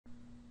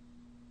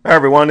Hi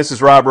everyone, this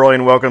is Rob Roy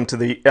and welcome to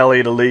the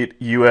Elliott Elite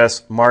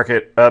U.S.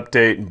 Market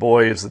Update. And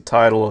boy, is the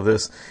title of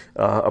this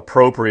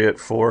appropriate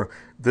for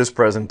this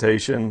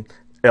presentation,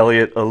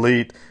 Elliott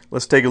Elite.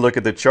 Let's take a look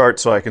at the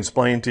chart so I can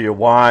explain to you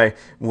why.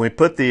 When we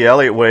put the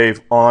Elliott wave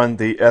on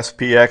the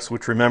SPX,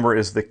 which remember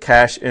is the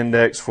cash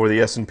index for the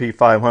S&P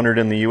 500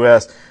 in the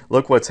U.S.,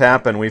 look what's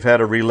happened. We've had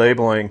a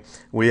relabeling.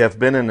 We have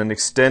been in an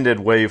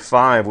extended wave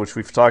 5, which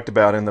we've talked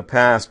about in the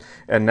past,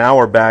 and now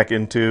we're back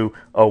into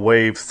a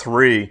wave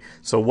 3.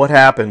 So what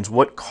happens?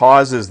 What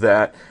causes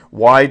that?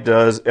 Why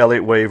does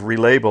Elliott wave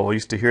relabel? I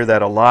used to hear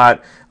that a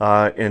lot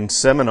in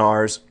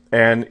seminars,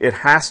 and it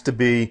has to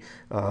be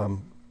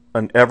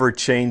an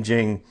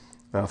ever-changing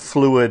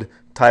fluid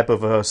type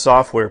of a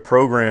software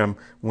program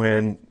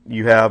when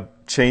you have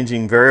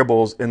changing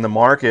variables in the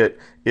market.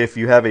 If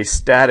you have a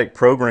static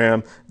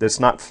program that's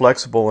not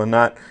flexible and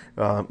not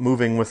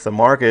moving with the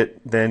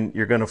market, then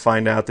you're going to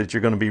find out that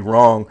you're going to be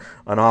wrong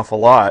an awful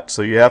lot.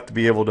 So you have to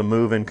be able to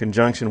move in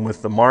conjunction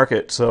with the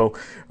market. So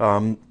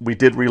we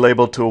did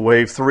relabel to a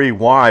wave 3.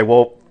 Why?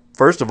 Well,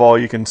 first of all,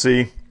 you can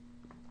see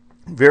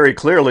very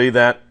clearly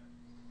that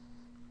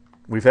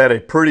we've had a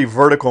pretty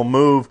vertical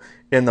move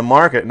in the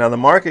market. Now, the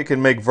market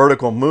can make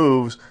vertical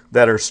moves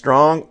that are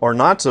strong or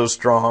not so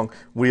strong.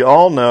 We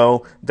all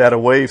know that a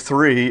wave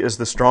 3 is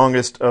the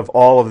strongest of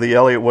all of the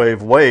Elliott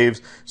wave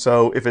waves.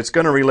 So if it's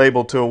going to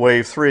relabel to a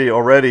wave 3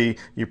 already,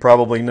 you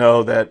probably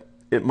know that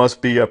it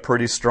must be a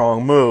pretty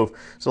strong move.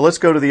 So let's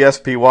go to the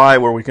SPY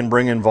where we can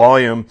bring in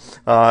volume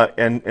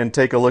and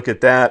take a look at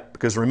that,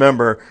 because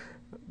remember,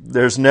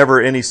 there's never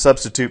any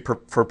substitute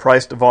for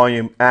price to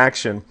volume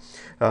action.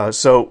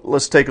 So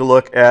let's take a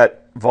look at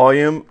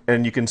volume,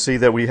 and you can see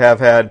that we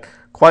have had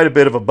quite a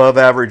bit of above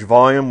average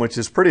volume, which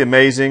is pretty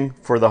amazing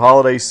for the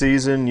holiday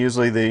season.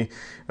 Usually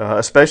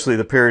especially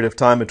the period of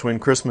time between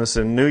Christmas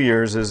and New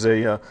Year's is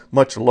a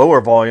much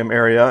lower volume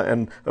area,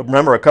 and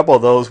remember, a couple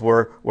of those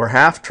were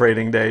half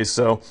trading days.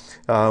 So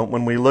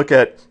when we look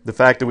at the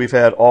fact that we've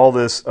had all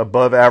this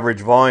above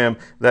average volume,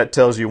 that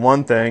tells you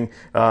one thing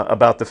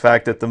about the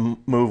fact that the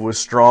move was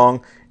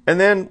strong. And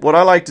then what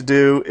I like to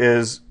do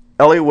is,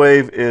 Elliott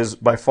wave is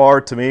by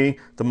far, to me,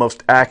 the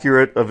most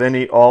accurate of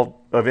any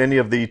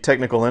of the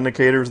technical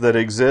indicators that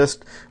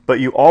exist, but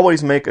you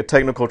always make a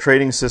technical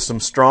trading system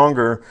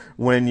stronger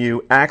when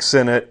you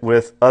accent it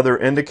with other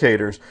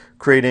indicators,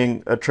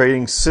 creating a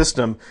trading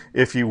system,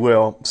 if you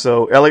will.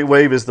 So Elliott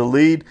wave is the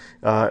lead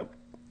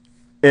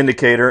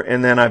indicator,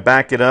 and then I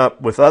back it up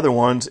with other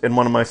ones, and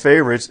one of my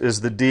favorites is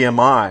the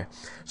DMI.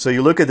 So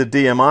you look at the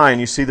DMI and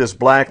you see this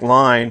black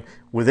line.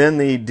 Within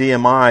the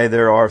DMI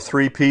there are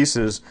three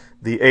pieces: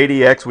 the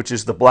ADX, which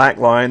is the black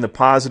line, the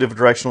positive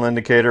directional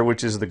indicator,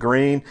 which is the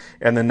green,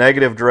 and the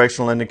negative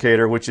directional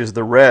indicator, which is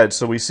the red.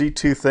 So we see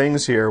two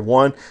things here.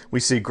 One,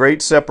 we see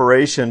great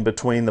separation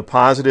between the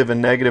positive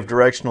and negative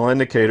directional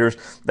indicators.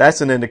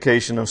 That's an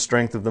indication of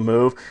strength of the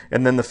move.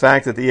 And then the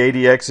fact that the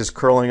ADX is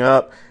curling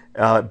up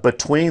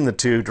between the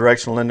two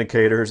directional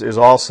indicators is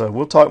also.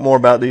 We'll talk more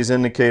about these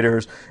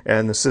indicators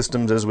and the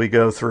systems as we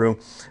go through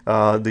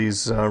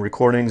these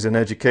recordings and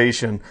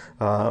education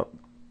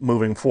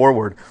moving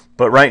forward.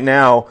 But right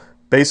now,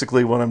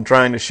 basically what I'm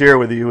trying to share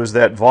with you is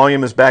that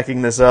volume is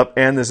backing this up,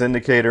 and this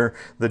indicator,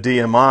 the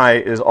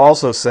DMI, is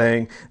also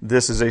saying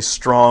this is a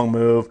strong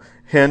move,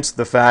 hence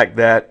the fact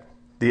that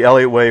the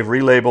Elliott wave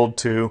relabeled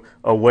to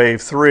a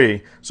wave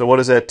 3. So what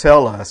does that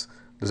tell us?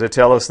 Does it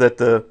tell us that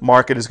the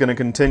market is going to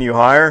continue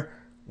higher?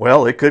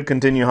 Well, it could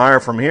continue higher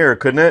from here,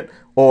 couldn't it?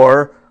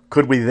 Or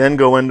could we then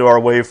go into our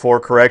wave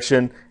 4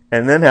 correction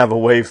and then have a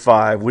wave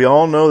 5? We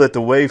all know that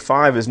the wave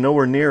 5 is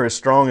nowhere near as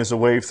strong as a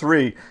wave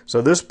 3.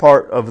 So this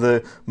part of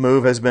the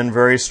move has been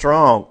very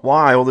strong.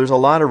 Why? Well, there's a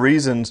lot of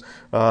reasons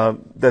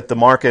that the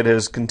market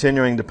is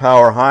continuing to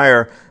power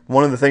higher.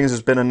 One of the things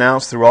that's been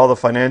announced through all the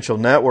financial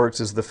networks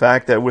is the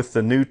fact that with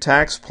the new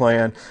tax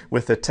plan,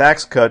 with the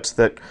tax cuts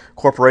that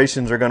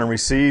corporations are going to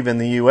receive in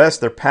the U.S.,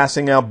 they're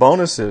passing out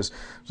bonuses.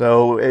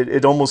 So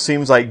it almost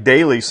seems like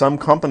daily some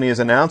company is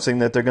announcing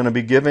that they're going to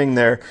be giving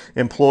their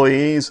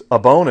employees a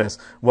bonus.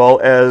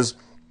 Well, as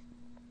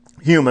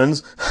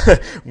humans,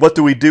 what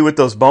do we do with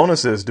those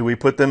bonuses? Do we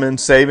put them in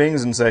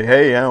savings and say,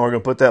 hey, yeah, we're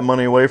going to put that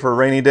money away for a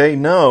rainy day?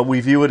 No, we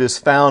view it as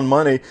found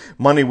money,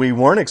 money we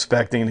weren't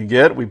expecting to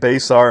get. We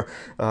base our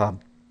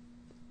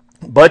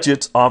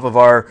budgets off of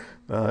our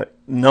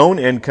known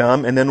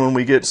income, and then when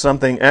we get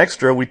something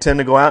extra, we tend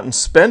to go out and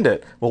spend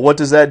it. Well, what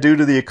does that do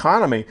to the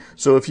economy?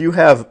 So if you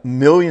have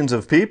millions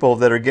of people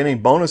that are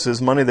getting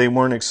bonuses, money they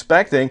weren't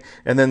expecting,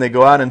 and then they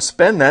go out and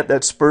spend that,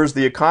 that spurs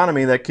the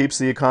economy, that keeps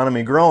the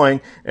economy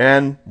growing.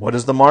 And what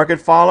does the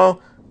market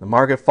follow? The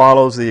market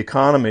follows the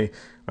economy.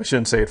 I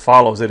shouldn't say it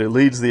follows it, it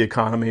leads the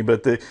economy,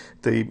 but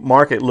the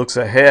market looks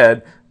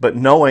ahead, but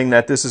knowing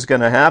that this is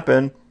going to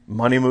happen,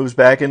 money moves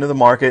back into the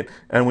market,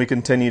 and we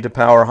continue to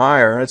power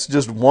higher. It's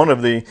just one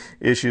of the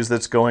issues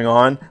that's going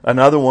on.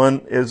 Another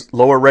one is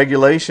lower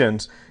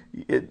regulations.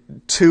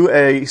 To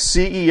a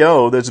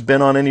CEO that's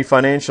been on any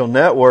financial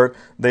network,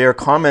 they are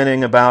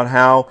commenting about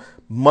how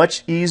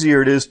much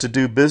easier it is to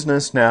do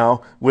business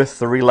now with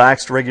the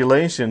relaxed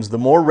regulations. The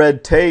more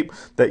red tape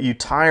that you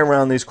tie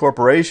around these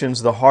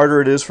corporations, the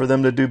harder it is for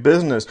them to do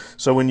business.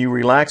 So when you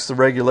relax the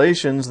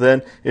regulations,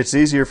 then it's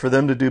easier for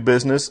them to do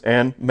business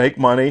and make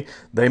money.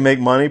 They make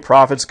money,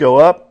 profits go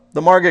up,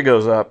 the market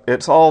goes up.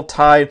 It's all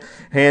tied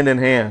hand in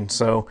hand.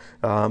 So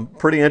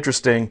pretty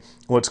interesting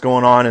what's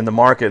going on in the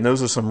market, and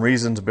those are some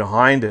reasons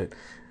behind it.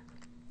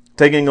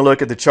 Taking a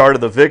look at the chart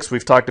of the VIX,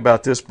 we've talked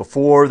about this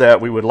before,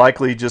 that we would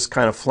likely just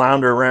kind of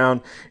flounder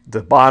around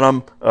the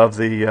bottom of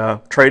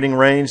the trading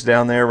range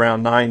down there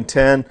around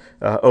 910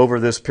 over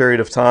this period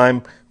of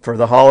time. For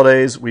the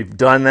holidays, we've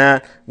done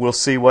that. We'll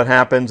see what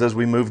happens as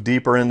we move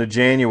deeper into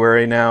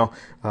January now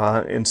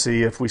and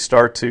see if we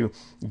start to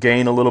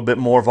gain a little bit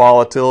more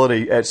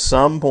volatility. At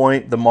some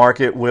point, the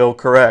market will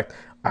correct.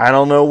 I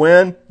don't know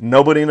when,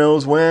 nobody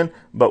knows when,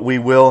 but we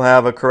will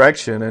have a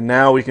correction. And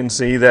now we can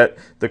see that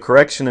the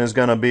correction is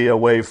going to be a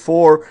wave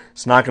 4.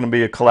 It's not going to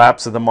be a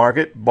collapse of the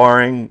market,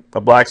 barring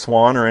a black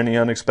swan or any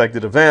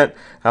unexpected event.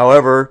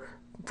 However,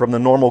 from the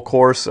normal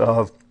course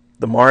of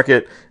the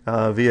market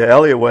via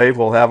Elliott wave,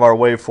 we'll have our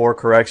wave 4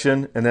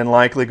 correction and then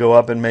likely go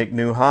up and make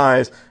new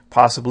highs,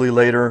 possibly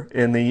later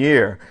in the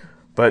year.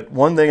 But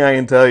one thing I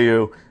can tell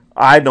you,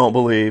 I don't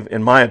believe,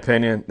 in my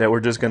opinion, that we're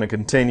just going to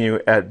continue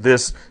at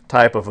this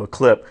type of a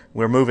clip.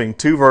 We're moving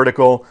too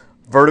vertical.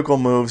 Vertical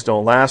moves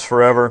don't last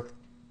forever.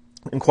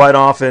 And quite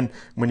often,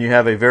 when you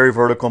have a very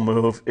vertical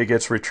move, it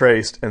gets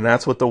retraced. And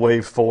that's what the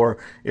wave 4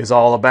 is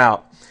all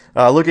about.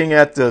 Looking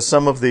at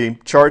some of the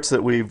charts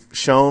that we've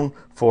shown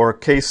for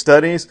case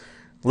studies,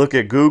 look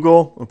at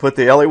Google. We'll put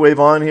the Elliott wave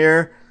on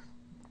here.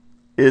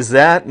 Is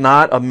that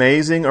not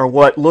amazing or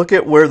what? Look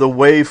at where the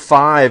wave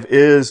 5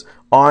 is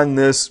on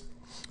this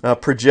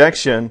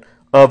projection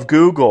of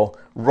Google,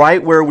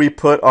 right where we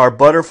put our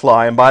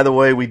butterfly. And by the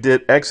way, we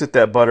did exit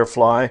that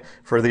butterfly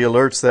for the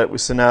alerts that we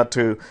sent out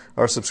to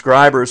our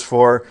subscribers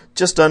for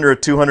just under a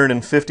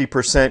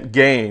 250%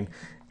 gain.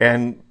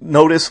 And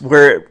notice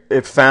where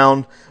it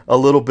found a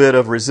little bit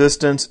of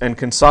resistance and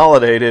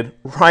consolidated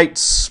right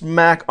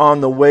smack on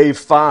the wave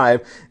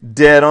 5,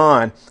 dead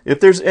on. If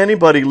there's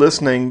anybody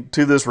listening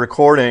to this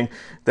recording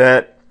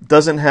that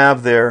doesn't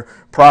have their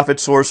profit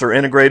source or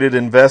integrated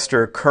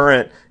investor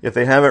current, if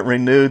they haven't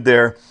renewed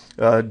their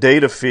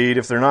data feed,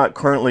 if they're not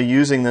currently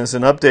using this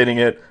and updating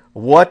it,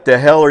 what the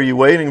hell are you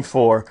waiting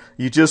for?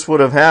 You just would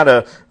have had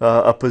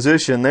a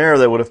position there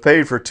that would have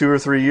paid for 2 or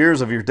 3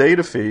 years of your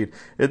data feed.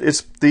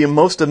 It's the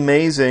most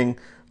amazing.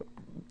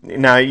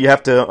 Now, you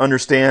have to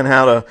understand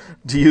how to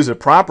use it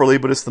properly,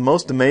 but it's the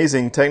most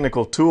amazing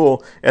technical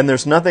tool, and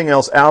there's nothing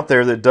else out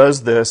there that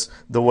does this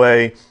the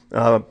way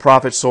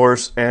Profit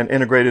Source and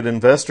Integrated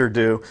Investor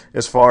do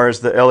as far as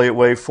the Elliott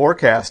wave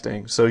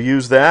forecasting. So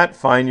use that,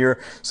 find your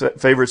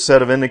favorite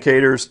set of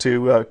indicators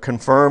to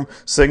confirm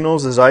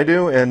signals, as I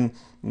do, and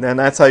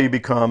that's how you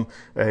become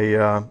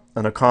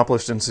an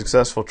accomplished and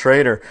successful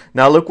trader.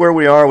 Now look where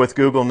we are with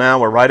Google now.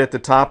 We're right at the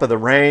top of the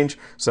range,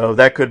 so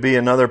that could be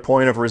another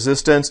point of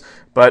resistance.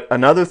 But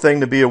another thing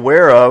to be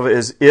aware of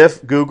is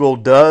if Google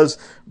does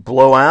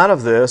blow out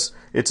of this,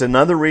 it's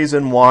another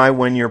reason why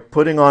when you're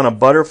putting on a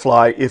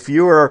butterfly, if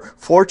you are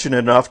fortunate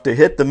enough to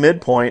hit the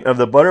midpoint of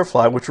the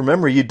butterfly, which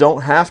remember you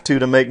don't have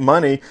to make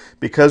money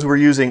because we're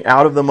using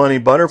out-of-the-money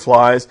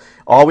butterflies,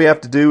 all we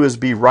have to do is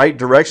be right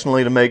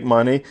directionally to make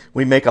money.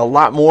 We make a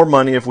lot more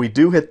money if we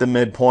do hit the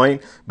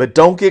midpoint, but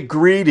don't get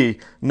greedy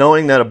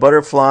knowing that a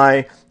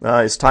butterfly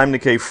is time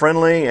decay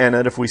friendly and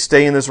that if we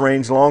stay in this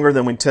range longer,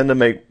 then we tend to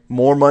make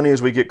more money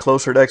as we get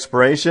closer to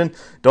expiration.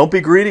 Don't be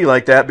greedy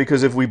like that,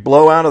 because if we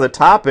blow out of the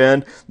top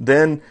end,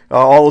 then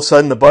all of a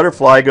sudden the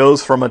butterfly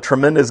goes from a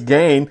tremendous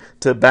gain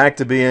to back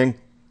to being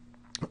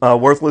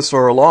worthless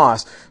or a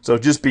loss. So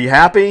just be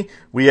happy.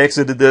 We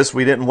exited this.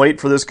 We didn't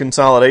wait for this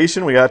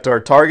consolidation. We got to our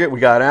target.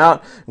 We got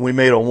out. And we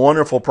made a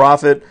wonderful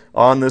profit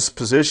on this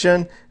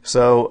position.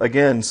 So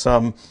again,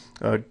 some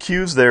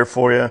cues there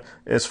for you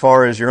as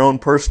far as your own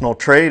personal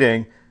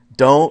trading.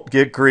 Don't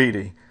get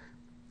greedy.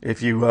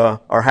 If you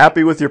are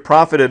happy with your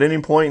profit at any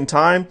point in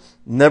time,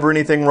 never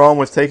anything wrong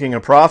with taking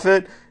a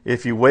profit.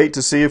 If you wait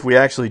to see if we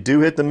actually do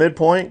hit the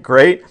midpoint,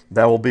 great.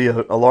 That will be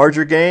a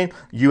larger gain.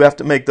 You have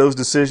to make those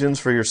decisions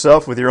for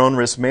yourself with your own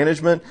risk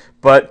management.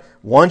 But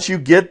once you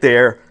get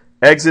there,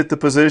 exit the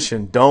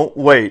position. Don't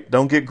wait.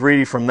 Don't get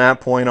greedy from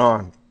that point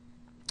on.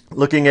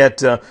 Looking at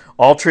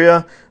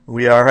Altria,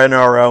 we are in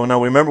our,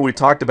 now remember we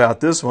talked about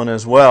this one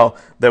as well,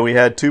 that we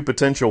had 2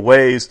 potential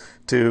ways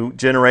to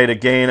generate a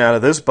gain out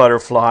of this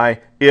butterfly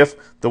if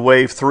the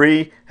wave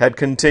 3 had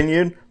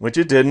continued, which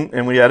it didn't,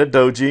 and we had a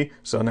doji.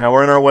 So now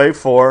we're in our wave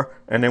 4,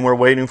 and then we're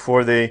waiting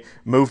for the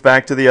move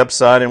back to the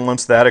upside, and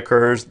once that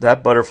occurs,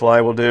 that butterfly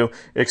will do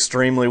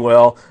extremely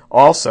well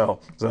also.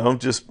 So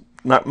just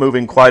not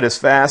moving quite as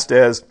fast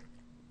as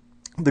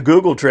the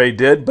Google trade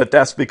did, but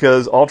that's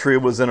because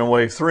Altria was in a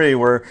wave 3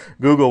 where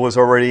Google was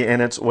already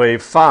in its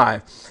wave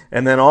 5.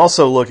 And then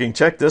also looking,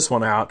 check this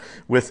one out,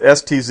 with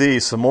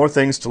STZ, some more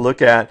things to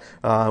look at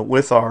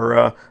with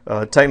our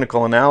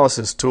technical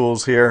analysis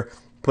tools here.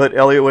 put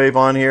Elliott wave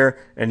on here,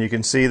 and you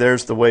can see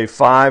there's the wave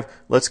 5.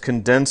 Let's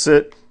condense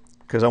it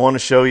because I want to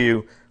show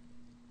you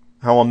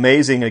how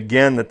amazing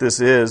again that this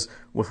is.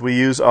 If we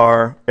use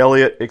our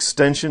Elliott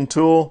extension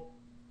tool,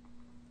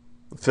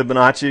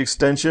 Fibonacci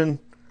extension,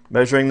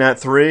 measuring that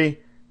 3,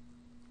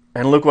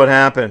 and look what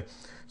happened.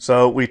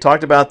 So we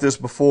talked about this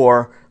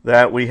before,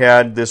 that we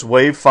had this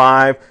wave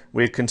 5,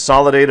 we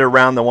consolidated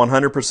around the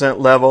 100%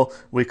 level,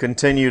 we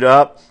continued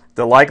up.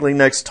 The likely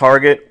next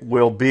target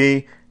will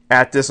be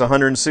at this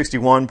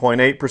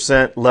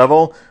 161.8%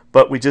 level,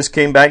 but we just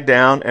came back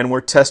down and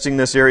we're testing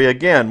this area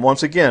again.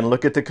 Once again,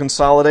 look at the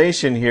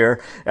consolidation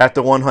here at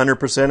the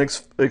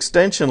 100%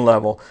 extension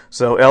level.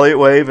 So Elliott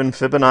wave and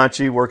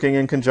Fibonacci working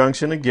in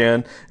conjunction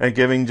again and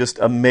giving just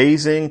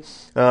amazing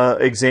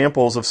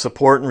examples of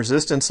support and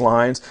resistance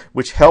lines,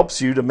 which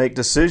helps you to make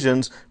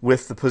decisions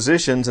with the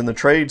positions and the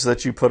trades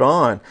that you put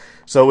on.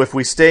 So if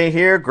we stay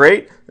here,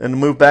 great, and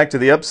move back to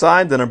the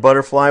upside, then a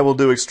butterfly will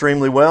do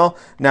extremely well.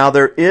 Now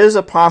there is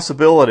a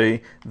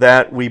possibility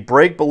that we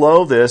break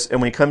below this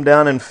and we come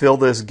down and fill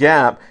this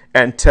gap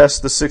and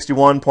test the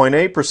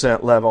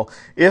 61.8% level.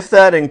 If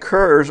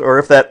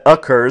that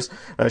occurs,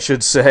 I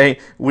should say,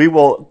 we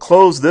will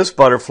close this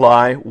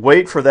butterfly,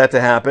 wait for that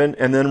to happen,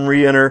 and then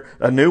re-enter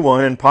a new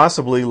one and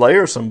possibly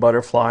layer some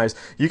butterflies.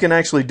 You can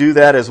actually do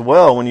that as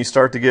well when you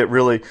start to get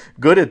really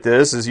good at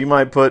this, is you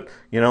might put,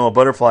 a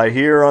butterfly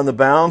here on the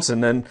bounce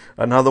and then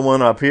another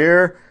one up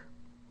here,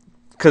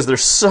 because they're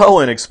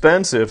so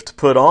inexpensive to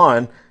put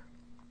on,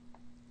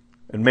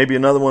 and maybe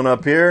another one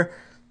up here,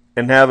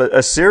 and have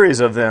a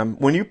series of them.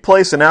 When you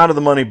place an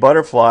out-of-the-money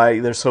butterfly,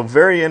 they're so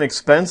very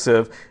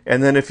inexpensive,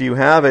 and then if you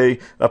have a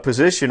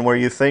position where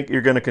you think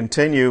you're going to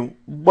continue,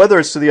 whether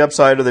it's to the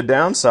upside or the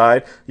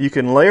downside, you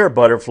can layer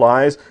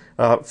butterflies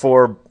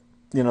for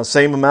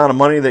same amount of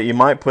money that you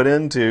might put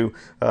into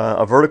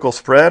a vertical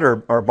spread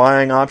or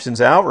buying options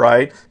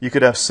outright. You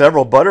could have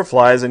several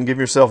butterflies and give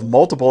yourself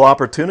multiple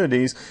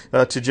opportunities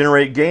to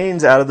generate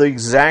gains out of the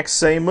exact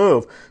same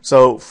move.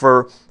 So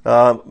for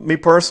me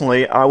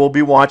personally, I will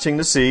be watching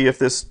to see if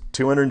this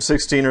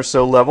 216 or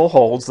so level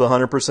holds the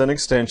 100%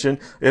 extension.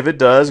 If it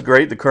does,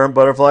 great, the current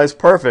butterfly is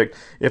perfect.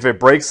 If it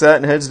breaks that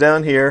and heads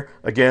down here,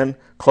 again,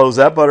 close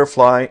that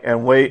butterfly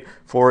and wait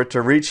for it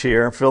to reach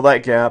here, fill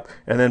that gap,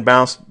 and then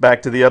bounce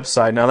back to the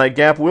upside. Now that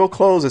gap will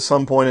close at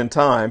some point in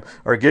time,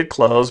 or get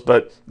closed,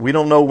 but we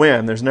don't know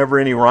when. There's never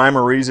any rhyme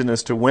or reason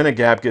as to when a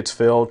gap gets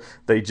filled.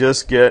 They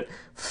just get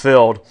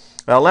filled.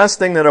 Last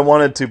thing that I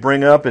wanted to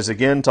bring up is,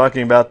 again,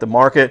 talking about the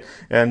market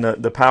and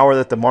the power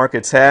that the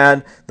market's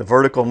had, the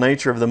vertical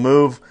nature of the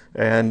move,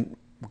 and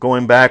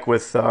going back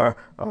with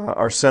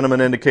our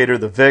sentiment indicator,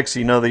 the VIX.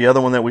 The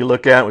other one that we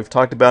look at, we've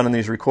talked about in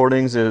these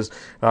recordings, is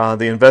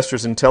the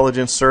Investors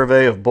Intelligence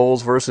Survey of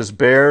bulls versus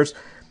bears.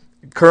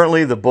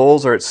 Currently, the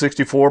bulls are at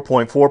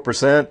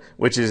 64.4%,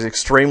 which is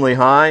extremely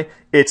high.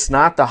 It's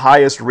not the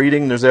highest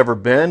reading there's ever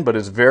been, but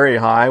it's very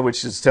high,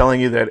 which is telling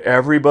you that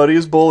everybody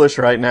is bullish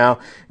right now.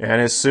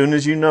 And as soon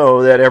as you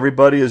know that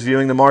everybody is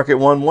viewing the market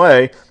one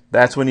way,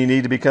 that's when you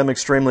need to become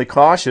extremely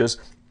cautious.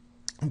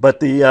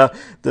 But the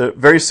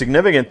very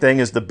significant thing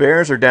is the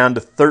bears are down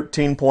to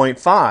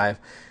 13.5.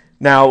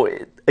 Now,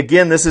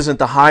 again, this isn't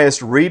the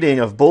highest reading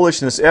of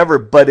bullishness ever,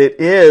 but it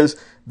is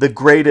the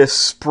greatest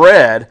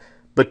spread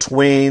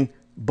between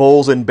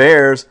bulls and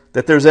bears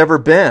that there's ever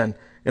been.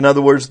 In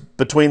other words,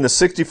 between the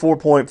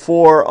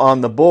 64.4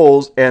 on the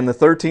bulls and the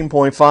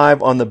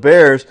 13.5 on the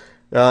bears,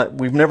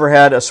 we've never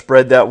had a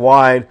spread that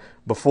wide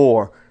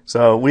before.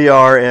 So we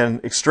are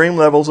in extreme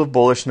levels of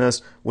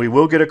bullishness. We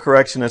will get a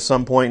correction at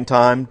some point in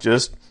time.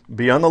 Just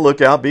be on the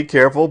lookout, be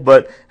careful,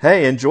 but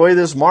hey, enjoy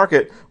this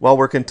market while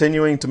we're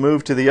continuing to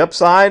move to the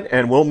upside,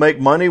 and we'll make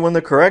money when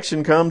the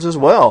correction comes as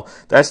well.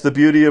 That's the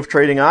beauty of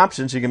trading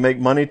options. You can make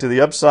money to the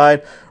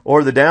upside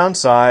or the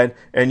downside,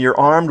 and you're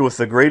armed with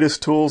the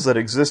greatest tools that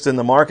exist in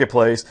the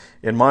marketplace,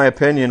 in my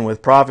opinion,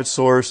 with Profit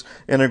Source,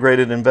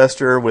 Integrated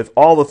Investor, with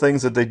all the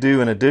things that they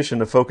do in addition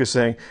to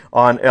focusing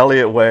on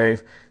Elliott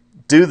Wave.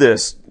 Do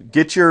this.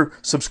 Get your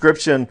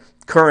subscription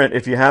current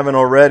if you haven't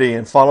already,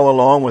 and follow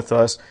along with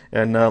us,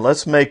 and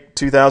let's make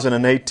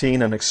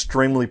 2018 an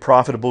extremely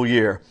profitable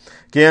year.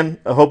 Again,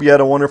 I hope you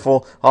had a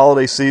wonderful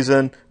holiday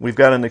season. We've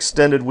got an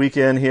extended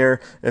weekend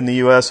here in the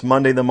U.S.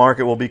 Monday, the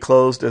market will be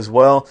closed as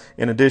well,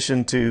 in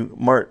addition to,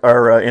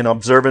 in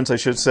observance, I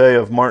should say,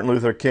 of Martin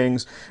Luther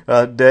King's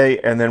Day,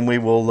 and then we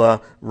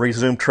will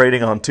resume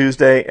trading on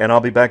Tuesday, and I'll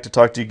be back to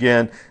talk to you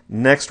again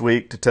next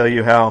week to tell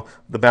you how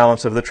the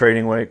balance of the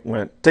trading week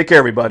went. Take care,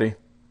 everybody.